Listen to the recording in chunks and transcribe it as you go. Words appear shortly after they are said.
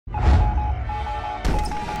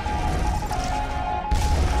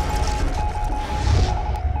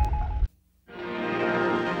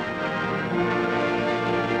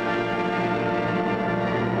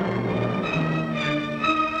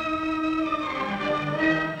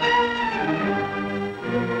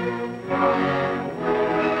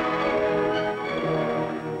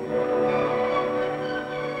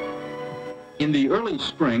In the early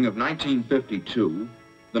spring of 1952,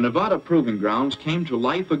 the Nevada Proving Grounds came to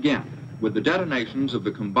life again with the detonations of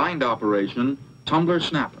the combined operation Tumbler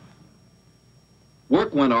Snapper.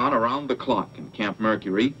 Work went on around the clock in Camp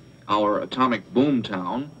Mercury, our atomic boom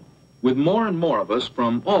town, with more and more of us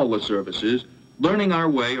from all the services learning our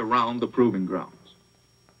way around the Proving Grounds.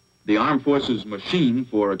 The Armed Forces machine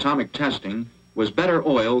for atomic testing was better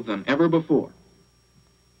oiled than ever before.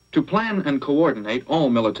 To plan and coordinate all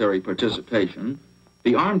military participation,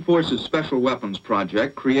 the Armed Forces Special Weapons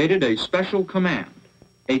Project created a special command,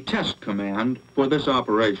 a test command for this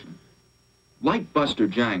operation. Like Buster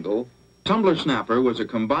Jangle, Tumbler Snapper was a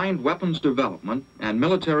combined weapons development and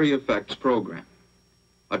military effects program.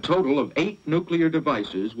 A total of 8 nuclear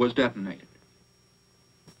devices was detonated.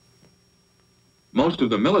 Most of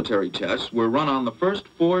the military tests were run on the first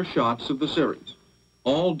 4 shots of the series,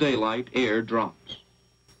 all daylight air drops.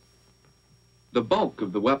 The bulk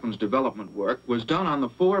of the weapons development work was done on the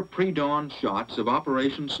 4 pre-dawn shots of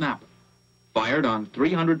Operation Snapper, fired on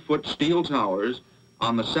 300-foot steel towers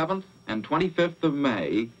on the 7th and 25th of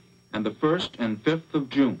May and the 1st and 5th of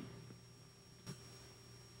June.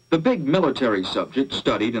 The big military subject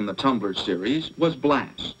studied in the Tumbler series was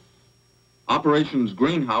blast. Operations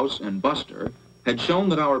Greenhouse and Buster had shown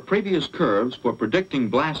that our previous curves for predicting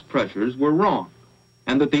blast pressures were wrong,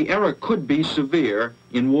 and that the error could be severe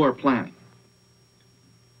in war planning.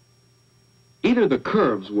 Either the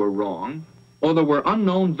curves were wrong, or there were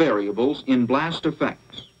unknown variables in blast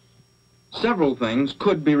effects. Several things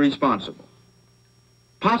could be responsible.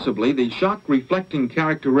 Possibly the shock-reflecting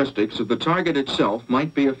characteristics of the target itself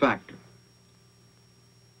might be a factor.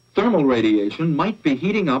 Thermal radiation might be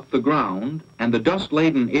heating up the ground and the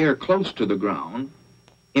dust-laden air close to the ground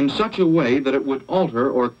in such a way that it would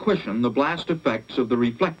alter or cushion the blast effects of the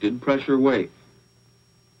reflected pressure wave.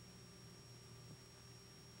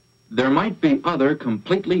 There might be other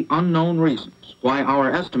completely unknown reasons why our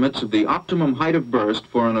estimates of the optimum height of burst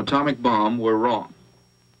for an atomic bomb were wrong.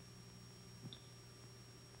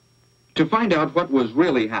 To find out what was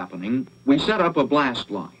really happening, we set up a blast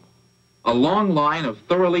line, a long line of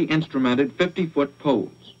thoroughly instrumented 50-foot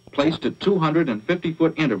poles placed at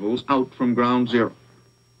 250-foot intervals out from ground zero.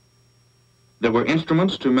 There were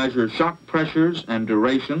instruments to measure shock pressures and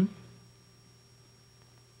duration,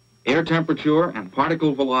 air temperature and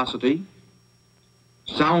particle velocity,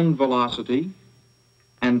 sound velocity,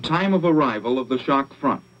 and time of arrival of the shock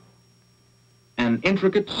front. An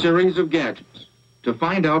intricate series of gadgets to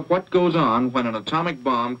find out what goes on when an atomic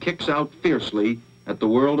bomb kicks out fiercely at the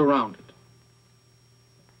world around it.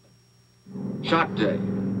 Shot day,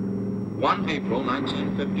 1 April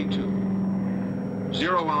 1952.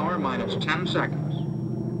 0 hour minus 10 seconds.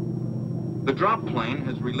 The drop plane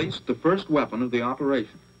has released the first weapon of the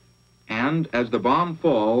operation. And as the bomb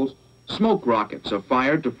falls, smoke rockets are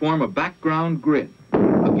fired to form a background grid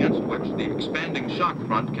against which the expanding shock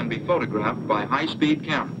front can be photographed by high-speed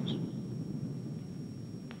cameras.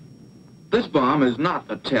 This bomb is not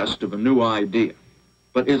a test of a new idea,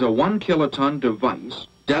 but is a 1-kiloton device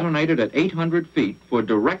detonated at 800 feet for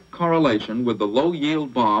direct correlation with the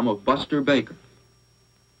low-yield bomb of Buster Baker.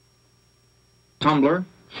 Tumbler,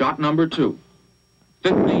 shot number 2,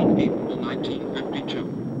 15 April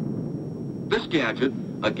 1952. This gadget,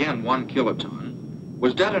 again 1 kiloton,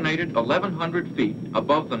 was detonated 1,100 feet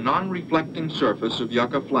above the non-reflecting surface of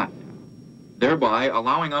Yucca Flat, thereby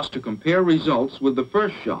allowing us to compare results with the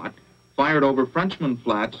first shot fired over Frenchman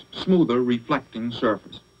Flat's smoother reflecting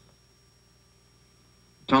surface.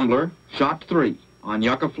 Tumbler, shot 3 on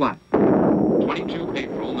Yucca Flat, 22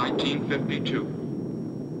 April 1952.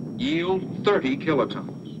 Yield 30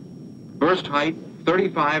 kilotons. Burst height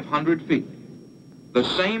 3,500 feet. The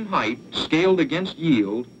same height scaled against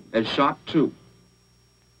yield as shot 2.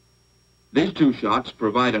 These 2 shots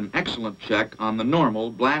provide an excellent check on the normal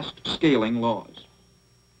blast scaling laws.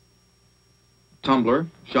 Tumbler,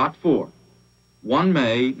 shot 4, 1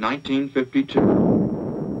 May 1952.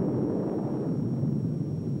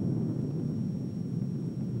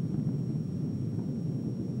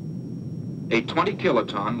 A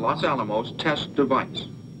 20-kiloton Los Alamos test device.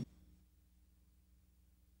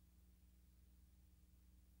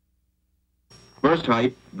 Burst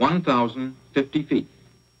height, 1,050 feet.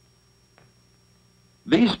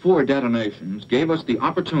 These 4 detonations gave us the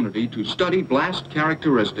opportunity to study blast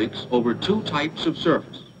characteristics over 2 types of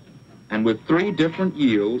surface, and with 3 different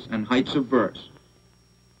yields and heights of burst.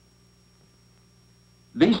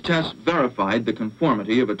 These tests verified the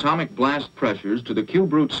conformity of atomic blast pressures to the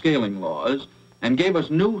cube-root scaling laws and gave us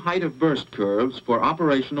new height of burst curves for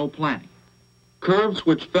operational planning, curves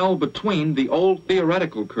which fell between the old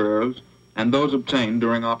theoretical curves and those obtained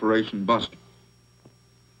during Operation Buster.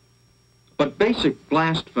 But basic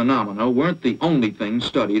blast phenomena weren't the only things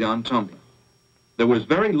studied on Tumbler. There was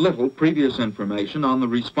very little previous information on the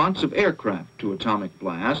response of aircraft to atomic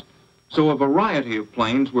blast, so a variety of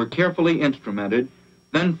planes were carefully instrumented,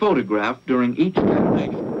 then photographed during each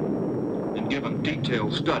detonation, and given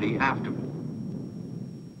detailed study afterward.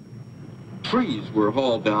 Trees were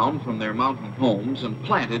hauled down from their mountain homes and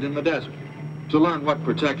planted in the desert to learn what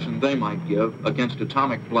protection they might give against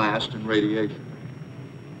atomic blast and radiation.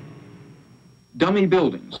 Dummy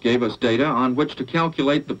buildings gave us data on which to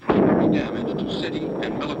calculate the primary damage to city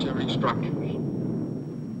and military structures.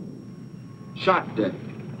 Shot Day,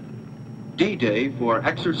 D-Day for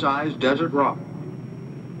exercise desert rock,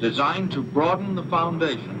 designed to broaden the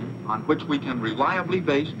foundation on which we can reliably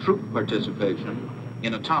base troop participation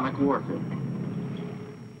in atomic warfare.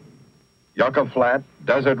 Yucca Flat,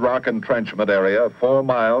 desert rock entrenchment area 4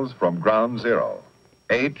 miles from ground zero.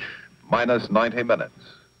 H minus 90 minutes.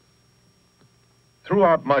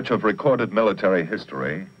 Throughout much of recorded military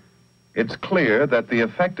history, it's clear that the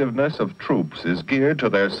effectiveness of troops is geared to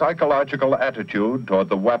their psychological attitude toward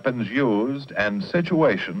the weapons used and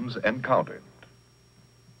situations encountered.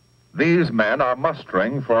 These men are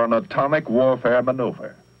mustering for an atomic warfare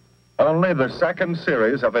maneuver, only the second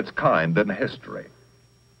series of its kind in history.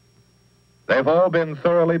 They've all been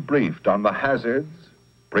thoroughly briefed on the hazards,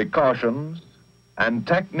 precautions, and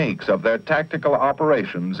techniques of their tactical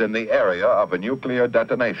operations in the area of a nuclear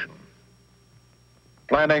detonation.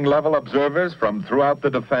 Planning level observers from throughout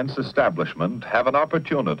the defense establishment have an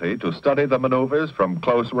opportunity to study the maneuvers from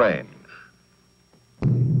close range.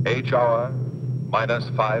 H hour minus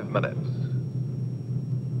 5 minutes.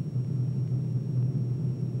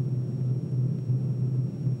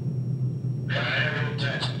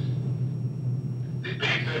 The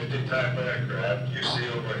B-50 type aircraft you see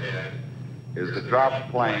overhead is the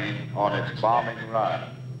drop plane on its bombing run.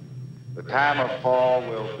 The time of fall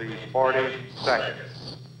will be 40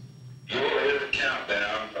 seconds. You will hear the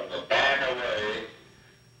countdown from the bomb away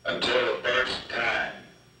until the burst time.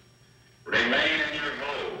 Remain in your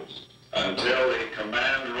holes until the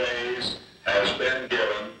command raise has been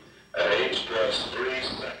given at H plus 3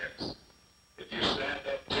 seconds. If you stand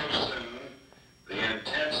up too soon, the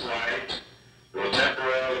intense light will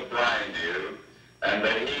temporarily blind you, and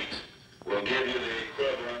the heat will give you the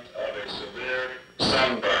equivalent of a severe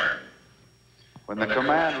sunburn. When the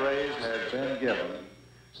command raise has been given,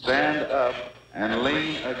 stand up and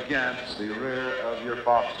lean against the rear of your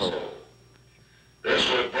foxhole. This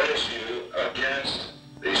will brace you against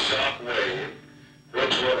the shock wave,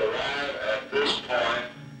 which will arrive at this point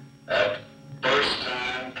at burst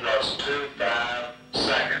time plus 25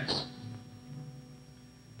 seconds.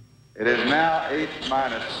 It is now H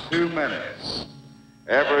minus 2 minutes.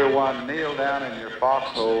 Everyone kneel down in your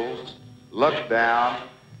foxholes, look down,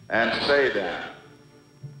 and stay down.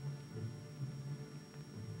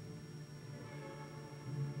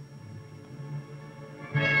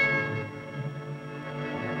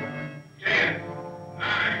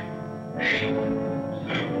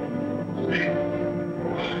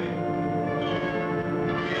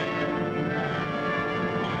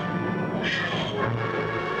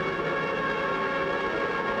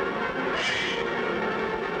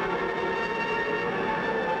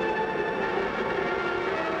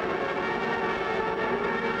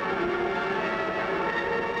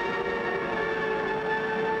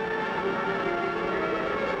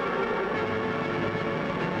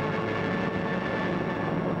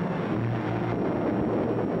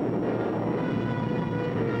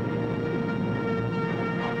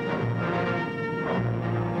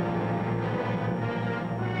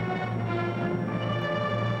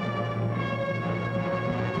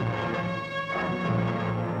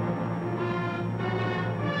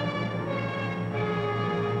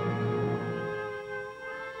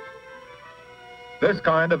 This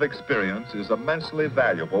kind of experience is immensely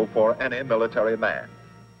valuable for any military man,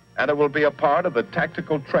 and it will be a part of the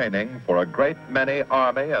tactical training for a great many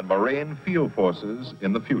Army and Marine field forces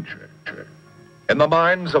in the future. In the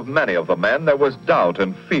minds of many of the men, there was doubt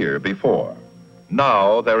and fear before.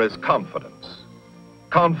 Now there is confidence.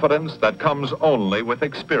 Confidence that comes only with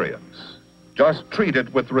experience. Just treat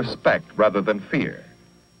it with respect rather than fear.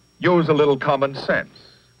 Use a little common sense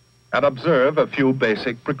and observe a few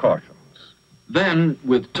basic precautions. Then,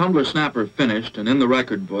 with Tumbler Snapper finished and in the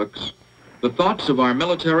record books, the thoughts of our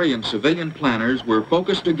military and civilian planners were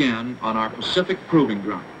focused again on our Pacific Proving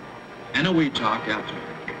Ground, Eniwetok Atoll.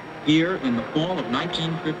 Here, in the fall of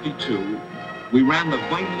 1952, we ran the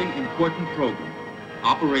vitally important program,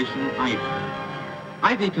 Operation Ivy.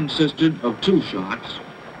 Ivy consisted of 2 shots,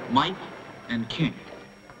 Mike and King.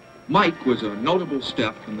 Mike was a notable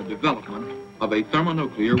step in the development of a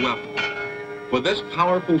thermonuclear weapon. For this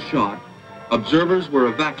powerful shot, observers were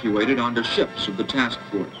evacuated onto ships of the task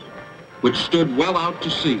force, which stood well out to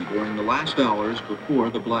sea during the last hours before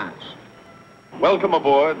the blast. Welcome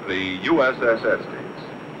aboard the USS Estes.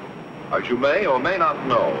 As you may or may not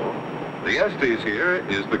know, the Estes here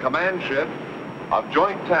is the command ship of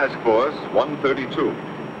Joint Task Force 132.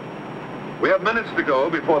 We have minutes to go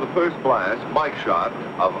before the first blast, Mike shot,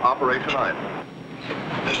 of Operation Island.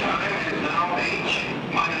 The time is now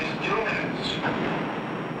H-2 minutes.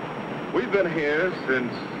 We've been here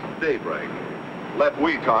since daybreak. Left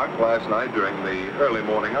Weetalk last night during the early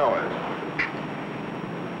morning hours.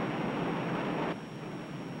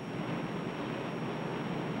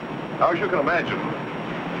 Now, as you can imagine,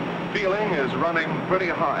 feeling is running pretty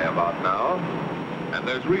high about now, and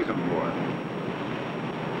there's reason for it.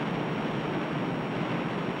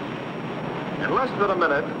 In less than a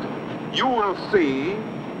minute, you will see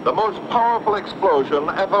the most powerful explosion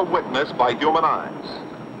ever witnessed by human eyes.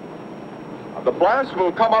 The blast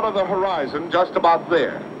will come out of the horizon just about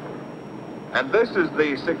there. And this is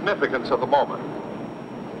the significance of the moment.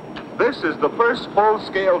 This is the first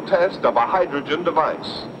full-scale test of a hydrogen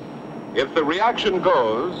device. If the reaction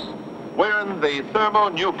goes, we're in the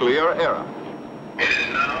thermonuclear era. It is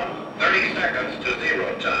now 30 seconds to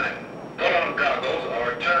zero time. Put on goggles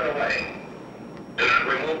or turn away. Do not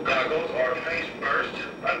remove goggles or face burst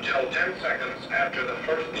until 10 seconds after the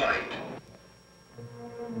first light.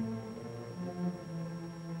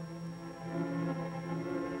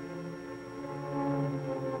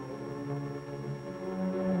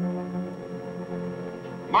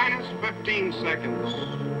 Minus 15 seconds.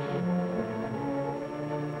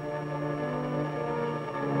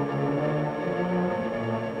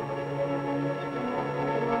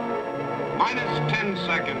 Minus 10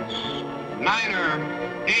 seconds. 9,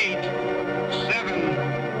 8, 7,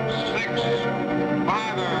 6,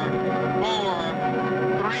 5, 4,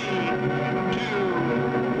 3,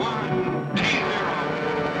 2, 1, T0.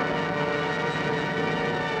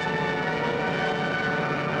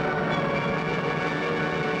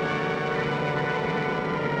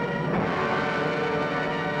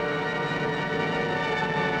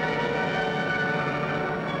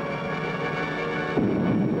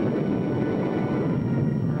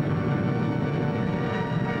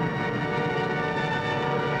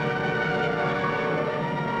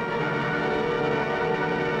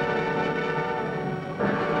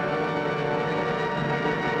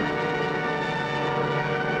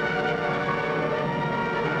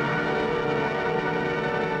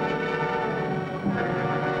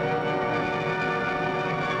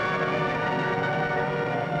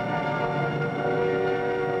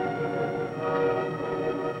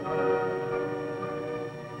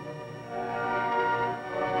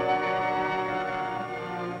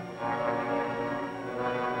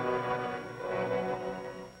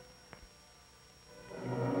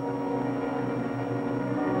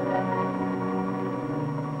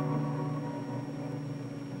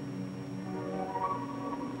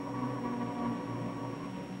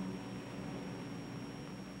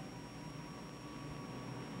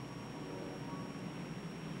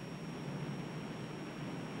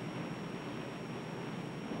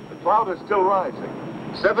 The cloud is still rising.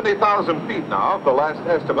 70,000 feet now, if the last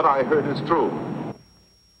estimate I heard is true.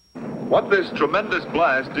 What this tremendous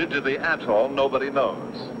blast did to the atoll, nobody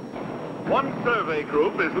knows. One survey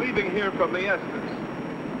group is leaving here from the Estes.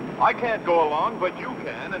 I can't go along, but you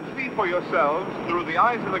can, and see for yourselves, through the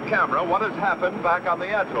eyes of the camera, what has happened back on the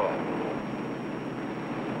atoll.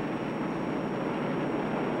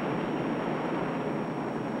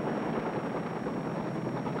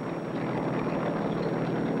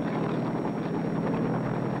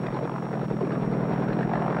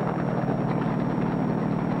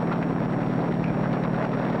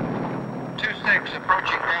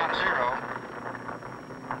 Approaching ground zero,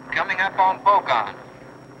 coming up on Bogon.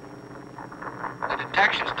 The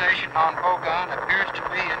detection station on Bogon appears to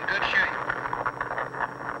be in good shape.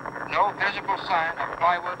 No visible sign of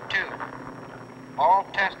plywood tube. All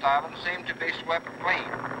test islands seem to be swept clean.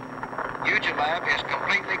 Ugilab is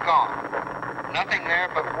completely gone. Nothing there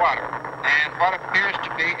but water, and what appears to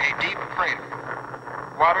be a deep crater.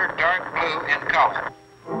 Water dark blue in color.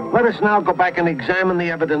 Let us now go back and examine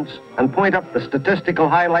the evidence and point up the statistical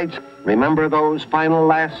highlights. Remember those final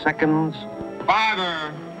last seconds?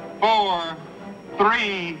 5, 4,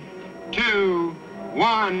 3, 2,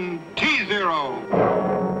 1, T0.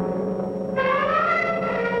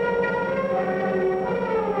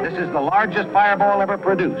 This is the largest fireball ever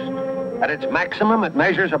produced. At its maximum, it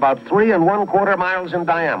measures about 3 1/4 miles in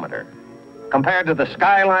diameter. Compared to the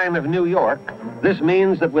skyline of New York, this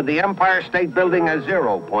means that with the Empire State Building as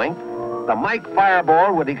 0 point, the Mike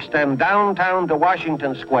fireball would extend downtown to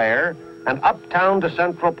Washington Square and uptown to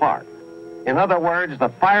Central Park. In other words, the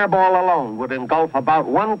fireball alone would engulf about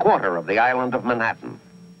 1/4 of the island of Manhattan.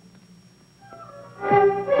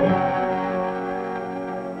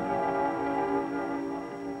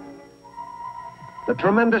 The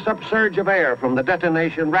tremendous upsurge of air from the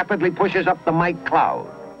detonation rapidly pushes up the Mike cloud.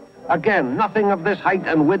 Again, nothing of this height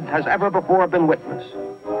and width has ever before been witnessed.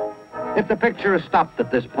 If the picture is stopped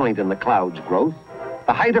at this point in the cloud's growth,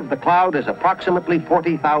 the height of the cloud is approximately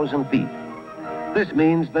 40,000 feet. This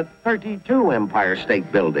means that 32 Empire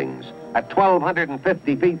State Buildings at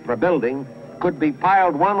 1,250 feet per building could be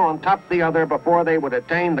piled one on top the other before they would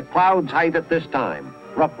attain the cloud's height at this time,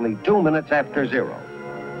 roughly 2 minutes after 0.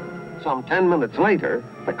 Some 10 minutes later,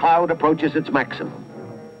 the cloud approaches its maximum.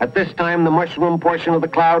 At this time, the mushroom portion of the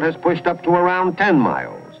cloud has pushed up to around 10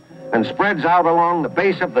 miles and spreads out along the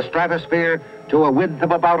base of the stratosphere to a width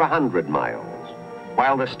of about 100 miles,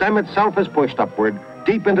 while the stem itself is pushed upward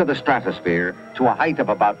deep into the stratosphere to a height of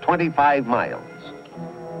about 25 miles.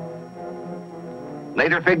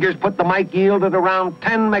 Later figures put the Mike yield at around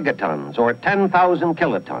 10 megatons or 10,000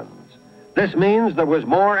 kilotons. This means there was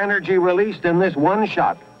more energy released in this one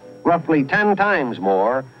shot, roughly 10 times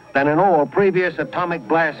more than in all previous atomic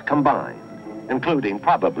blasts combined, including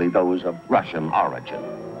probably those of Russian origin.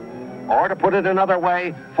 Or to put it another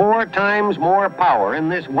way, 4 times more power in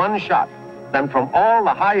this one shot than from all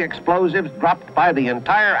the high explosives dropped by the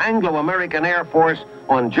entire Anglo-American Air Force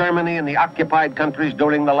on Germany and the occupied countries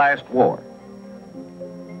during the last war.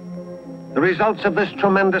 The results of this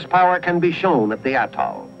tremendous power can be shown at the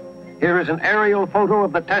atoll. Here is an aerial photo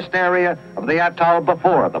of the test area of the atoll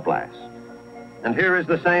before the blast. And here is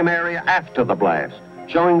the same area after the blast,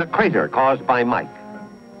 showing the crater caused by Mike.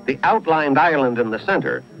 The outlined island in the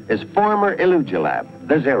center is former Illugelab,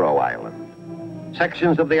 the 0 island.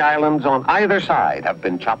 Sections of the islands on either side have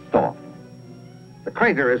been chopped off. The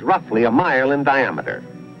crater is roughly a mile in diameter.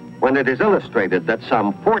 When it is illustrated that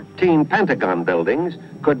some 14 Pentagon buildings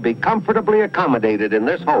could be comfortably accommodated in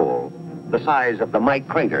this hole, the size of the Mike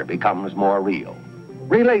crater becomes more real.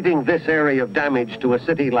 Relating this area of damage to a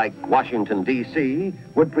city like Washington, D.C.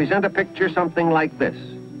 would present a picture something like this.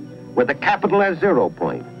 With the capital as 0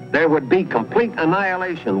 point, there would be complete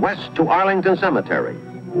annihilation west to Arlington Cemetery,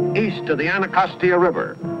 east to the Anacostia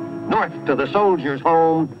River, north to the Soldiers'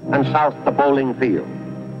 Home, and south to Bowling Field.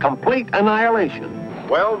 Complete annihilation.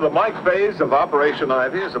 Well, the Mike phase of Operation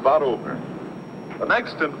Ivy is about over. The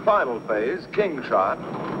next and final phase, King Shot,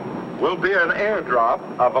 will be an airdrop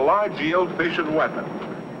of a large yield fission weapon.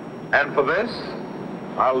 And for this,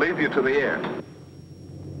 I'll leave you to the air.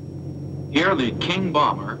 Here the King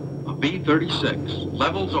bomber, a B-36,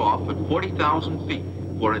 levels off at 40,000 feet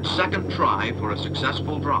for its second try for a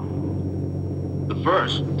successful drop. The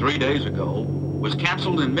first, 3 days ago, was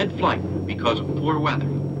canceled in mid-flight because of poor weather.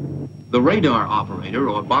 The radar operator,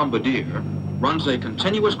 or bombardier, runs a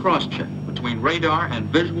continuous cross-check between radar and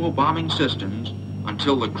visual bombing systems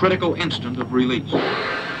until the critical instant of release.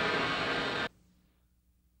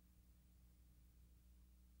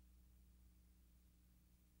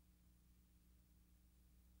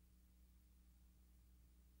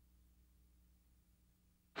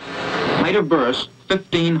 Height of burst,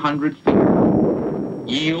 1,500 feet.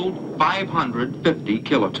 Yield, 550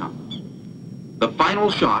 kilotons. The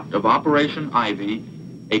final shot of Operation Ivy,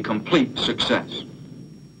 a complete success.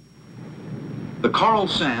 The coral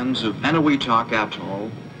sands of Eniwetok Atoll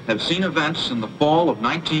have seen events in the fall of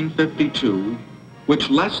 1952 which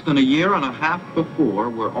less than a year and a half before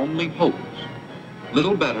were only hopes,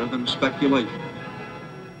 little better than speculation.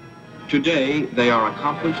 Today, they are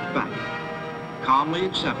accomplished fact, calmly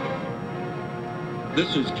accepted.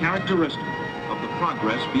 This is characteristic of the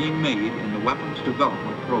progress being made in the weapons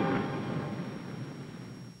development program.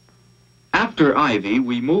 After Ivy,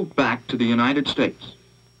 we moved back to the United States,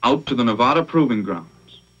 out to the Nevada Proving Grounds.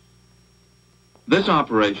 This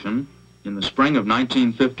operation, in the spring of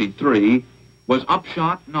 1953, was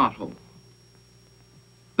Upshot Knothole,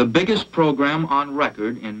 the biggest program on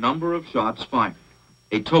record in number of shots fired,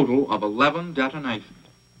 a total of 11 detonations.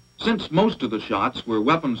 Since most of the shots were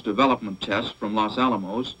weapons development tests from Los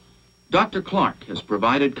Alamos, Dr. Clark has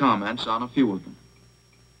provided comments on a few of them.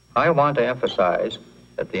 I want to emphasize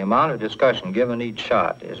that the amount of discussion given each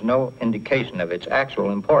shot is no indication of its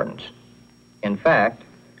actual importance. In fact,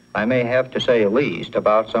 I may have to say at least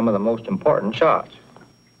about some of the most important shots.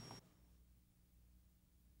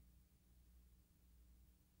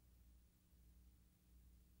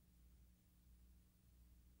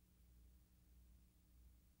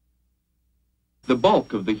 The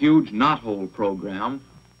bulk of the huge Knothole program,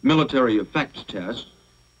 military effects tests,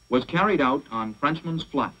 was carried out on Frenchman's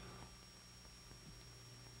Flat.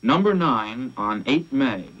 Number 9 on 8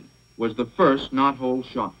 May was the first Knothole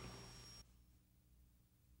shot.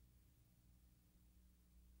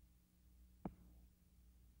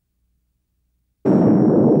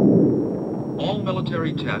 All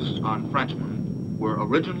military tests on Frenchman were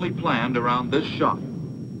originally planned around this shot.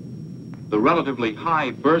 The relatively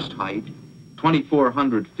high burst height,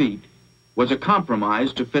 2,400 feet, was a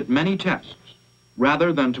compromise to fit many tests,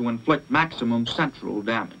 rather than to inflict maximum central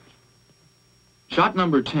damage. Shot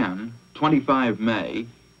number 10, 25 May,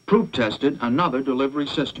 proof tested another delivery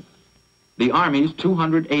system, the Army's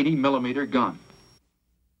 280 millimeter gun.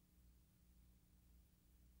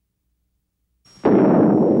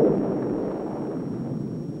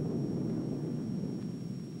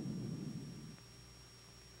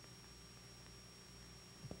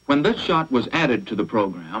 When this shot was added to the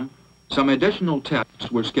program, some additional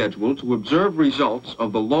tests were scheduled to observe results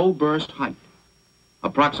of the low burst height,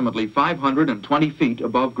 approximately 520 feet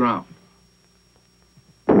above ground.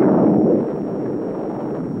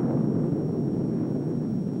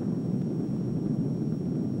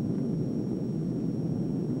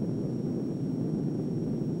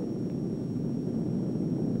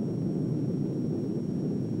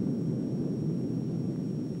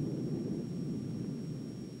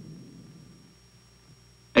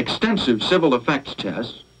 Extensive civil effects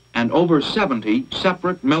tests and over 70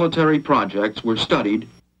 separate military projects were studied.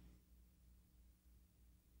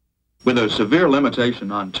 With a severe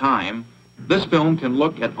limitation on time, this film can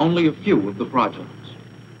look at only a few of the projects.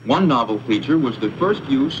 One novel feature was the first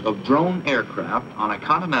use of drone aircraft on a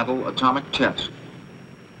continental atomic test.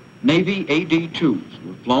 Navy AD-2s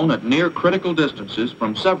were flown at near critical distances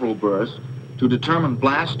from several bursts to determine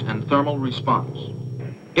blast and thermal response.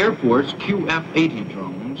 Air Force QF-80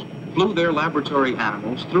 drones flew their laboratory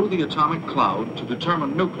animals through the atomic cloud to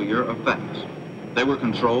determine nuclear effects. They were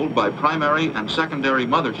controlled by primary and secondary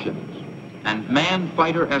motherships, and manned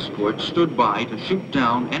fighter escorts stood by to shoot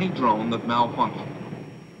down any drone that malfunctioned.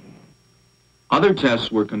 Other tests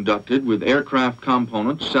were conducted with aircraft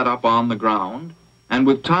components set up on the ground and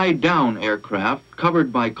with tied-down aircraft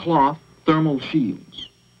covered by cloth thermal shields.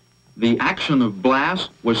 The action of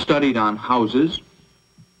blast was studied on houses,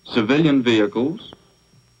 civilian vehicles,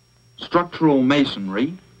 structural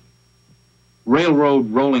masonry, railroad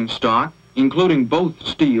rolling stock, including both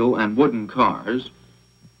steel and wooden cars,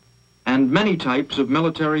 and many types of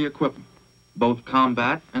military equipment, both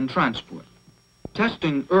combat and transport.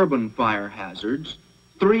 Testing urban fire hazards,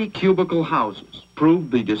 3 cubicle houses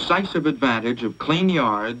proved the decisive advantage of clean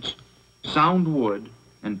yards, sound wood,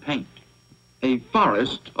 and paint. A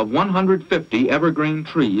forest of 150 evergreen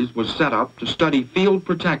trees was set up to study field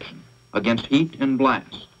protection against heat and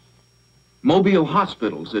blast. Mobile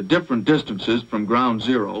hospitals at different distances from ground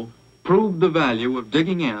zero proved the value of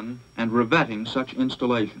digging in and revetting such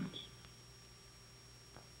installations.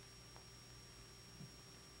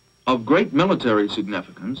 Of great military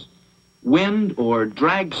significance, wind or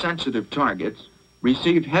drag-sensitive targets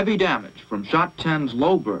received heavy damage from Shot 10's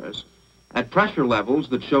low burst at pressure levels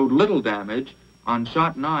that showed little damage on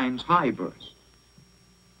Shot 9's high burst.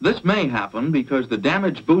 This may happen because the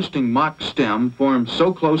damage-boosting Mach stem forms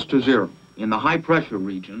so close to zero in the high-pressure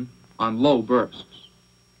region on low bursts.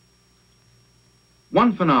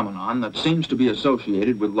 One phenomenon that seems to be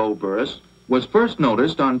associated with low bursts was first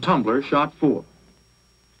noticed on Tumbler Shot 4.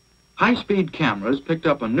 High-speed cameras picked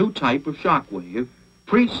up a new type of shock wave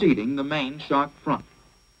preceding the main shock front.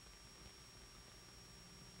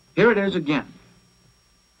 Here it is again.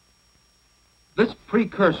 This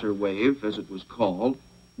precursor wave, as it was called,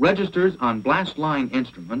 registers on blast line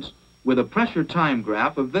instruments with a pressure time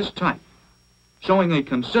graph of this type, showing a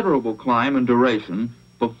considerable climb in duration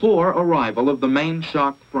before arrival of the main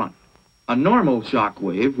shock front. A normal shock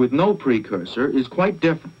wave with no precursor is quite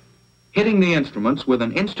different, hitting the instruments with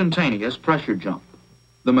an instantaneous pressure jump.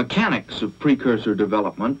 The mechanics of precursor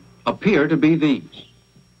development appear to be these.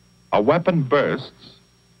 A weapon bursts,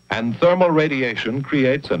 and thermal radiation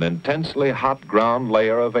creates an intensely hot ground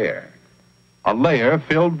layer of air, a layer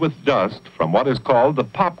filled with dust from what is called the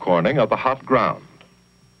popcorning of the hot ground.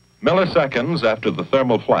 Milliseconds after the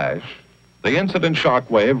thermal flash, the incident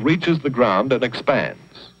shock wave reaches the ground and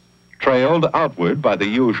expands, trailed outward by the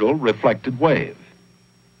usual reflected wave.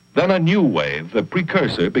 Then a new wave, the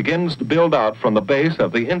precursor, begins to build out from the base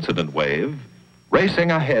of the incident wave,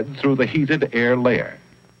 racing ahead through the heated air layer.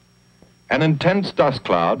 An intense dust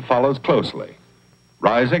cloud follows closely,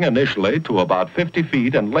 rising initially to about 50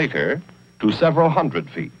 feet and later to several hundred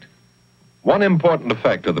feet. One important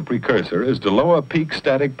effect of the precursor is to lower peak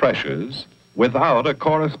static pressures without a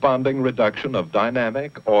corresponding reduction of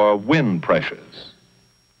dynamic or wind pressures.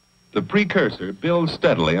 The precursor builds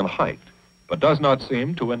steadily in height, but does not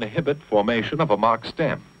seem to inhibit formation of a Mach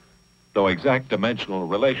stem, though exact dimensional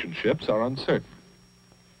relationships are uncertain.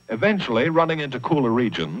 Eventually, running into cooler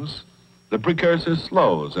regions, the precursor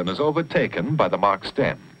slows and is overtaken by the Mach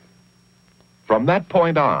stem. From that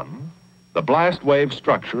point on, the blast wave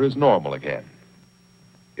structure is normal again.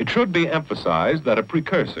 It should be emphasized that a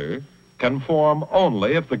precursor can form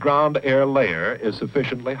only if the ground air layer is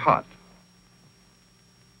sufficiently hot.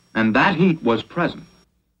 And that heat was present.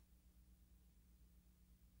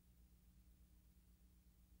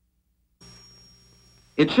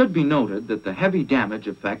 It should be noted that the heavy damage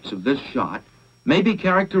effects of this shot may be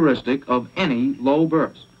characteristic of any low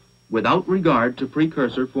burst, without regard to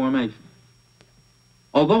precursor formation.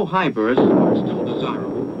 Although high bursts are still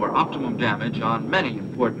desirable for optimum damage on many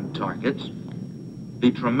important targets,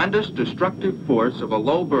 the tremendous destructive force of a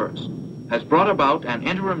low burst has brought about an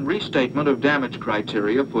interim restatement of damage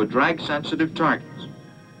criteria for drag-sensitive targets,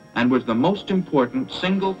 and was the most important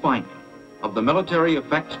single finding of the military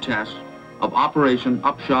effects test of Operation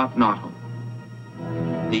Upshot Knothole.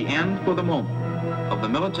 The end, for the moment, of the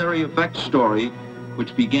military effects story,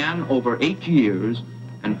 which began over 8 years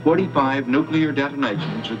and 45 nuclear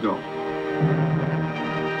detonations ago.